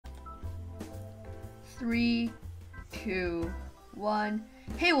3, 2, 1.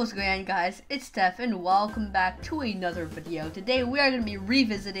 Hey, what's going on, guys? It's Steph and welcome back to another video. Today we are going to be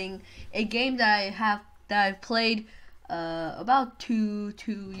revisiting a game that I've played about two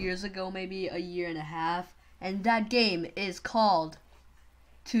years ago, maybe a year and a half, and that game is called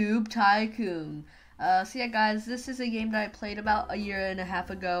TubeTycoon. So yeah, guys, this is a game that I played about a year and a half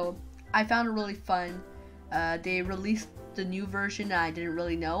ago. I found it really fun. They released the new version that I didn't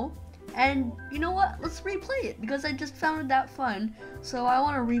really know. And you know what? Let's replay it because I just found it that fun. So I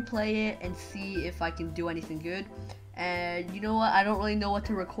want to replay it and see if I can do anything good. And you know what? I don't really know what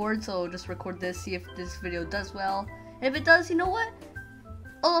to record, so just record this, see if this video does well. And if it does, you know what?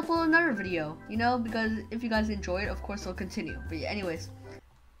 I'll upload another video, you know, because if you guys enjoy it, of course I'll continue. But yeah, anyways.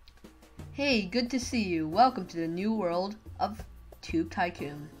 Hey, good to see you. Welcome to the new world of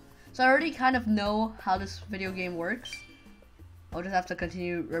TubeTycoon. So I already kind of know how this video game works. I'll just have to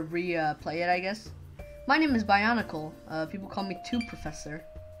continue replay it, I guess. My name is Bionicle. People call me Tube Professor.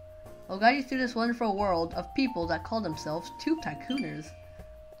 I'll guide you through this wonderful world of people that call themselves Tube Tycooners.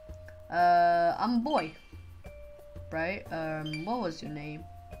 I'm a boy, right? What was your name?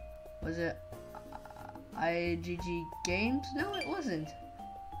 Was it IGG Games? No, it wasn't.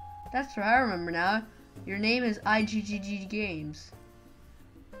 That's right, I remember now. Your name is IGGG Games.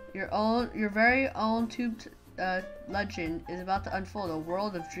 Your very own Tube legend is about to unfold. A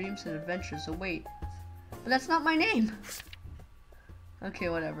world of dreams and adventures await. But that's not my name. Okay,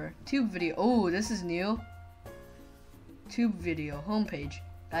 whatever. Tube video. Oh, this is new. Tube video homepage.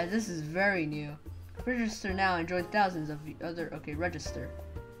 Guys, this is very new. Register now and join thousands of other. Okay, register.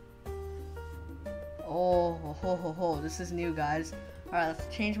 Oh, ho ho ho! This is new, guys. All right, let's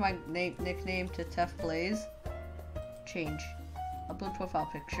change my nickname to TephPlays. Change. Upload profile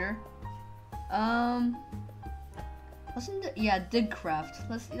picture. Wasn't it? Yeah, Digcraft.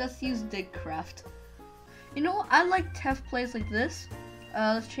 Let's use Digcraft. You know, I like TephPlays like this.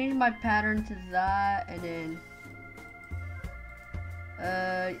 Let's change my pattern to that, and then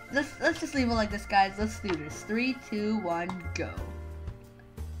let's just leave it like this, guys. Let's do this. 3, 2, 1, go.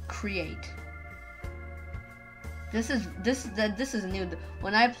 Create. This is new.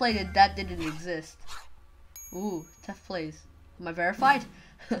 When I played it, that didn't exist. Ooh, TephPlays. Am I verified?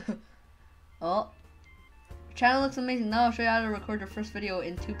 Oh. Your channel looks amazing. Now I'll show you how to record your first video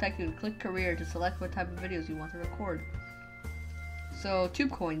in TubeTycoon. Click career to select what type of videos you want to record. So,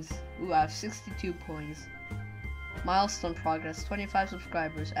 tube coins. Ooh, I have 62 coins. Milestone progress, 25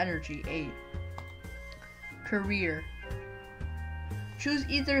 subscribers. Energy, 8. Career. Choose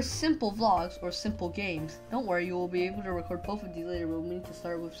either simple vlogs or simple games. Don't worry, you will be able to record both of these later, but we need to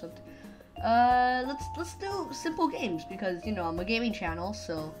start with something. Let's do simple games because, you know, I'm a gaming channel,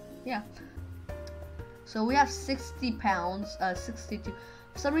 so yeah. So we have 60 pounds, 62.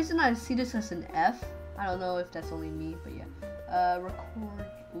 For some reason I see this as an F. I don't know if that's only me, but yeah. Record,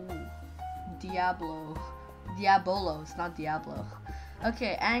 ooh, Diabolo, it's not Diablo.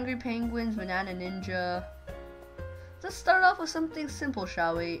 Okay, Angry Penguins, Banana Ninja. Let's start off with something simple,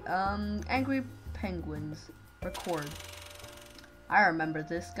 shall we? Angry Penguins, record. I remember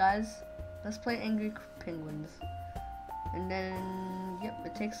this, guys. Let's play Angry Penguins. And then, yep,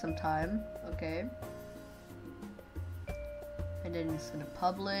 it takes some time. Okay. And then it's gonna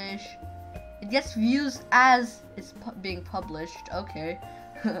publish. It gets views as it's being published. Okay.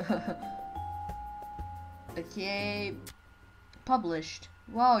 Okay. Published.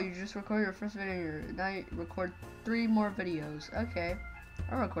 Wow, you just recorded your first video. Now you record 3 more videos. Okay.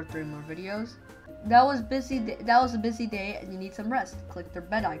 I'll record 3 more videos. That was a busy day, and you need some rest. Click the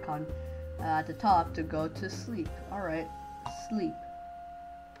bed icon at the top to go to sleep. Alright, sleep.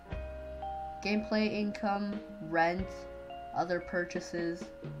 Gameplay, income, rent, other purchases.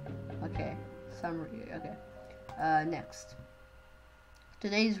 Okay, summary. Okay, next.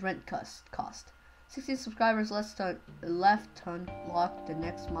 Today's rent cost. 16 subscribers left to unlock the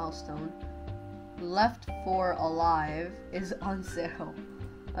next milestone. Left for alive is on sale.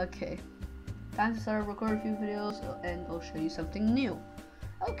 Okay. Time to start recording a few videos and I'll show you something new.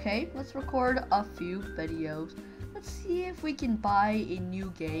 Okay, let's record a few videos. Let's see if we can buy a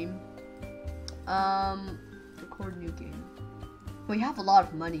new game. Record new game. We have a lot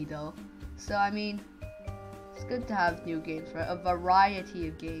of money though. So I mean, it's good to have new games, right? A variety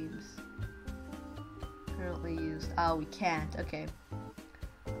of games. Currently used. Oh, we can't. Okay.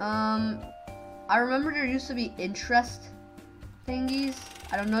 I remember there used to be interest thingies.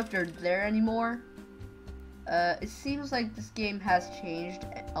 I don't know if they're there anymore. It seems like this game has changed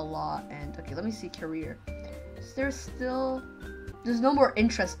a lot. And okay, let me see career. There's no more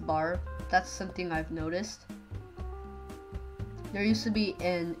interest bar. That's something I've noticed. There used to be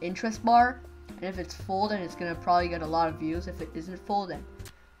an interest bar, And if it's full, then it's gonna probably get a lot of views. If it isn't full, then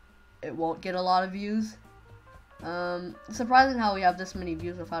it won't get a lot of views. It's surprising how we have this many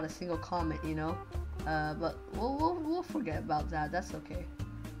views without a single comment, you know. But we'll forget about that. That's okay.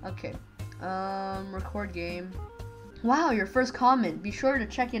 Okay. Record game. Wow, your first comment. Be sure to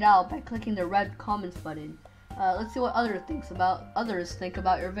check it out by clicking the red comments button. Let's see what others think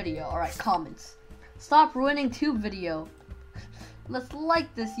about your video. Alright, comments. Stop ruining tube video. Let's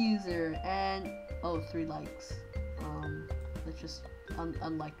like this user. And, oh, 3 likes. Let's just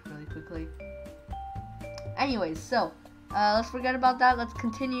unlike really quickly. Anyways, so, let's forget about that. Let's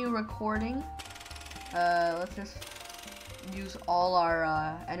continue recording. Let's just use all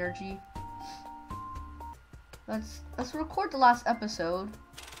our energy. Let's record the last episode.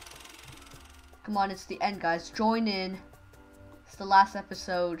 Come on, it's the end, guys. Join in. It's the last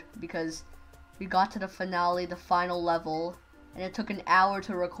episode because we got to the finale, the final level, and it took an hour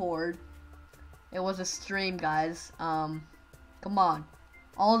to record. It was a stream, guys. Come on,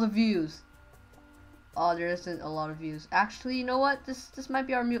 all the views. Oh, there isn't a lot of views. Actually, you know what? This might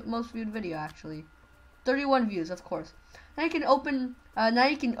be our most viewed video. Actually, 31 views, of course. Now you can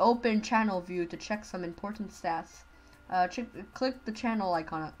open channel view to check some important stats. Click the channel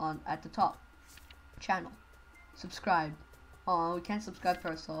icon at the top. Channel. Subscribe. Oh, we can't subscribe to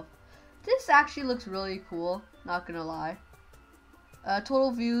ourselves. This actually looks really cool. Not gonna lie.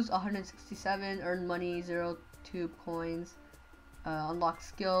 Total views 167. Earned money 0 tube coins. Unlocked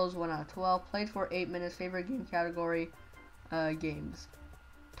skills 1 out of 12. Played for 8 minutes. Favorite game category games.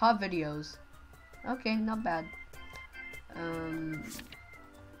 Top videos. Okay, not bad.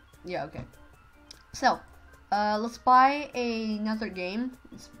 Yeah, okay. So, let's buy another game.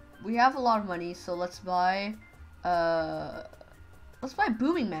 We have a lot of money, so let's buy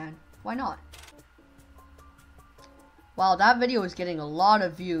Booming Man. Why not? Wow, that video is getting a lot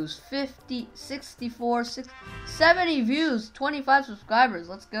of views. 50, 64, 70 views, 25 subscribers.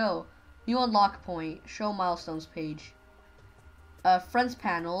 Let's go. New unlock point. Show milestones page. Friends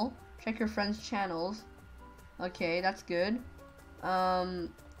panel. Check your friends' channels. Okay, that's good.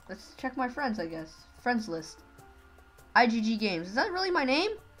 Let's check my friends, I guess. Friends list. IGG Games. Is that really my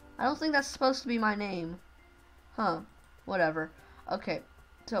name? I don't think that's supposed to be my name. Huh. Whatever. Okay.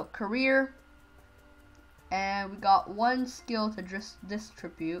 So, career. And we got 1 skill to just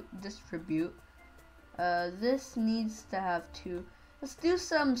distribute. This needs to have 2. Let's do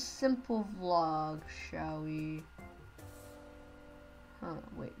some simple vlog, shall we? Huh,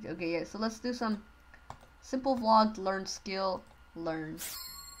 wait. Okay, yeah, so let's do some simple vlog, learn skill, learn.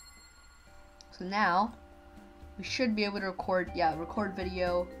 So now, we should be able to record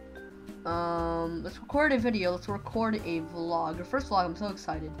video. Let's record a video, let's record a vlog. The first vlog, I'm so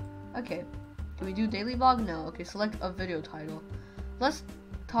excited. Okay, do we do daily vlog? No. Okay, select a video title. Let's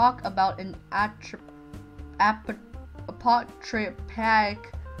talk about an apotropic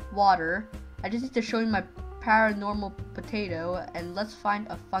water. I just need to show you my paranormal potato, and let's find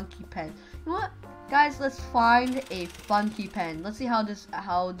a funky pen. You know what? Guys, let's find a funky pen. Let's see how this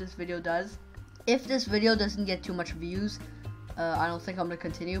video does. If this video doesn't get too much views, I don't think I'm gonna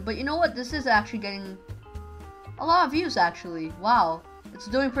continue. But you know what? This is actually getting a lot of views. Actually, wow, it's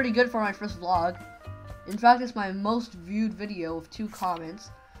doing pretty good for my first vlog. In fact, it's my most viewed video with 2 comments.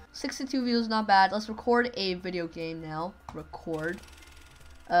 62 views, not bad. Let's record a video game now. Record.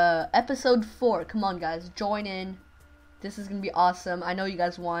 Episode 4. Come on, guys, join in. This is gonna be awesome. I know you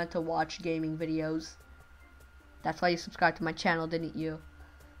guys wanted to watch gaming videos. That's why you subscribed to my channel, didn't you?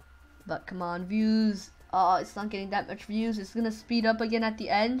 But come on, views. Oh, it's not getting that much views. It's gonna speed up again at the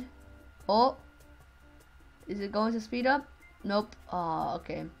end. Oh, is it going to speed up? Nope. Oh,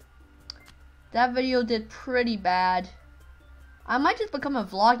 okay. That video did pretty bad. I might just become a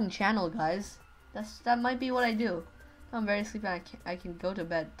vlogging channel, guys. That might be what I do. I'm very sleepy. I can go to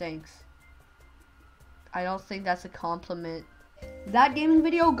bed. Thanks. I don't think that's a compliment. That gaming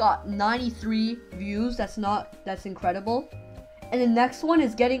video got 93 views. That's incredible. And the next one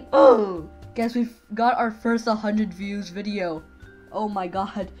is getting, oh, guess we've got our first 100 views video. Oh my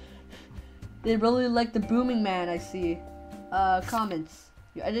god. They really like the Booming Man, I see. Comments.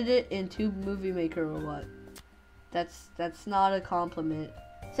 You edited it in Tube Movie Maker or what? That's not a compliment.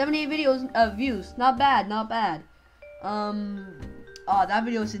 78 views. Not bad, not bad. Oh, that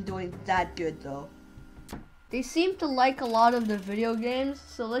video isn't doing that good though. They seem to like a lot of the video games,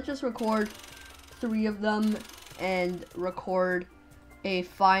 so let's just record 3 of them and record a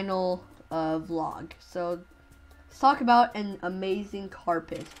final vlog. So let's talk about an amazing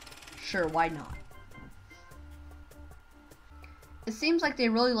carpet. Sure, why not? It seems like they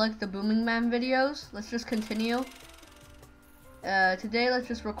really like the Booming Man videos. Let's just continue. Today let's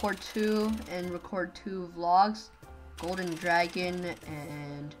just record 2 vlogs. Golden Dragon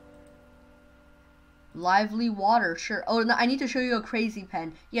and Lively Water, sure. Oh, no, I need to show you a crazy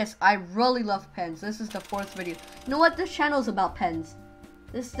pen. Yes, I really love pens. This is the 4th video. You know what? This channel is about pens.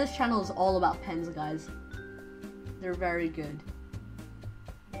 This channel is all about pens, guys. They're very good.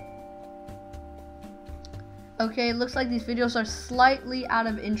 Okay, it looks like these videos are slightly out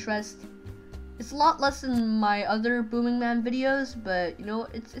of interest. It's a lot less than my other Booming Man videos, but you know,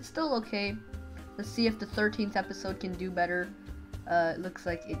 it's still okay. Let's see if the 13th episode can do better. It looks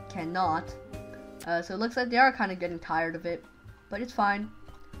like it cannot. So it looks like they are kind of getting tired of it, but it's fine.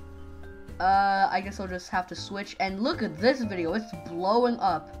 I guess I'll just have to switch. And look at this video, it's blowing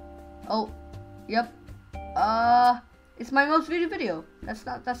up. Oh, yep. It's my most viewed video. That's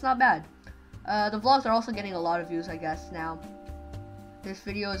not bad. The vlogs are also getting a lot of views, I guess, now. This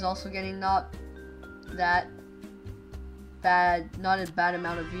video is also getting not a bad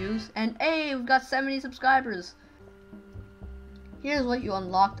amount of views. And hey, we've got 70 subscribers. Here's what you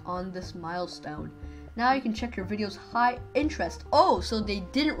unlocked on this milestone. Now you can check your video's high interest. Oh, so they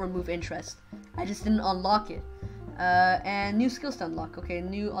didn't remove interest. I just didn't unlock it. And new skills to unlock. Okay,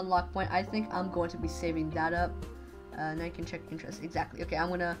 new unlock point. I think I'm going to be saving that up. Now you can check interest. Exactly. Okay, I'm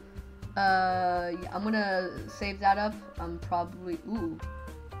gonna save that up. I'm probably,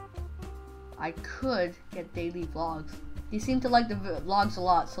 I could get daily vlogs. You seem to like the vlogs a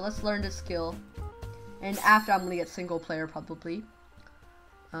lot, so let's learn this skill. And after, I'm gonna get single player probably.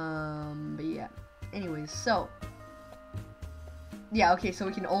 But yeah. Anyways, so yeah, okay, so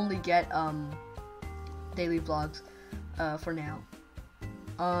we can only get daily vlogs for now.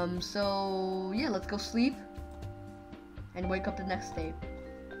 So yeah, let's go sleep and wake up the next day.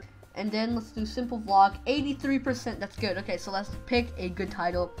 And then let's do simple vlog. 83%, that's good. Okay, so let's pick a good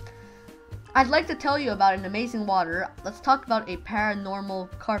title. I'd like to tell you about an amazing water. Let's talk about a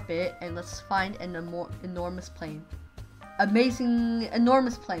paranormal carpet, and let's find an enormous plane. Amazing,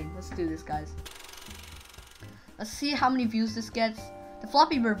 enormous plane. Let's do this, guys. Let's see how many views this gets. The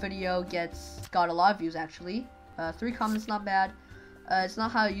Floppy Bird video got a lot of views, actually. 3 comments, not bad. It's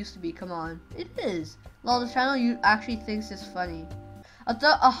not how it used to be, come on. It is. Well, the channel you actually thinks is funny.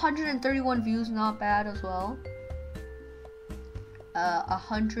 131 views, not bad as well.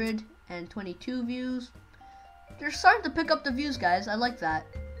 122 views. They're starting to pick up the views, guys. I like that.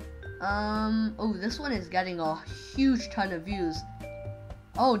 Oh, this one is getting a huge ton of views.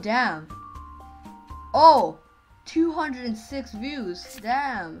 Oh, damn. Oh, 206 views.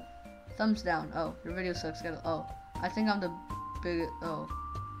 Damn. Thumbs down. Oh, your video sucks. Oh, I think I'm the biggest. Oh.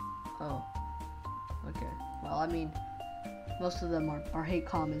 Okay. Well, I mean, most of them are hate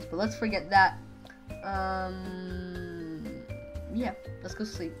comments, but let's forget that. Yeah, let's go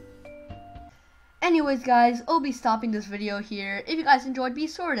sleep. Anyways, guys, I'll be stopping this video here. If you guys enjoyed, be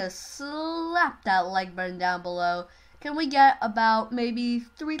sure to slap that like button down below. Can we get about maybe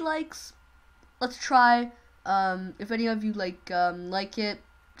 3 likes? Let's try. If any of you like it,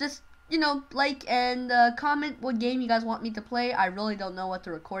 just, you know, like and comment what game you guys want me to play. I really don't know what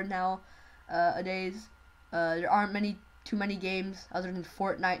to record nowadays. There aren't too many games other than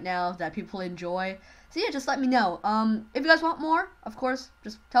Fortnite now that people enjoy. So yeah, just let me know. If you guys want more, of course,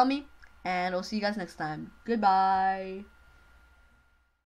 just tell me. And I'll see you guys next time. Goodbye.